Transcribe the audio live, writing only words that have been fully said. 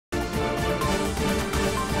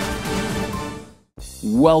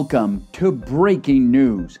Welcome to breaking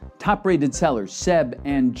news. Top-rated sellers Seb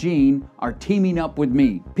and Gene are teaming up with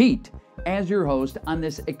me, Pete, as your host on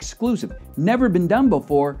this exclusive, never been done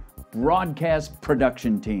before, broadcast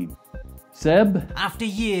production team. Seb? After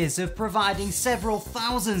years of providing several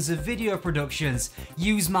thousands of video productions,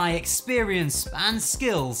 use my experience and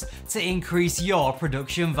skills to increase your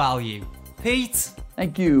production value. Pete?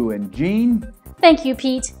 Thank you. And Gene? Thank you,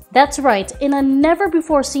 Pete. That's right. In a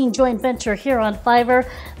never-before-seen joint venture here on Fiverr,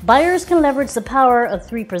 buyers can leverage the power of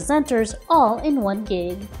 3 presenters all in one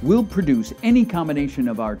gig. We'll produce any combination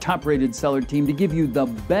of our top-rated seller team to give you the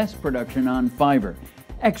best production on Fiverr.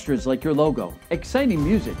 Extras like your logo, exciting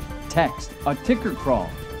music, text, a ticker crawl,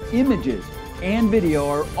 images, and video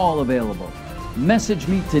are all available. Message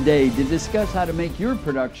me today to discuss how to make your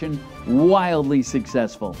production wildly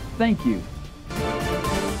successful. Thank you.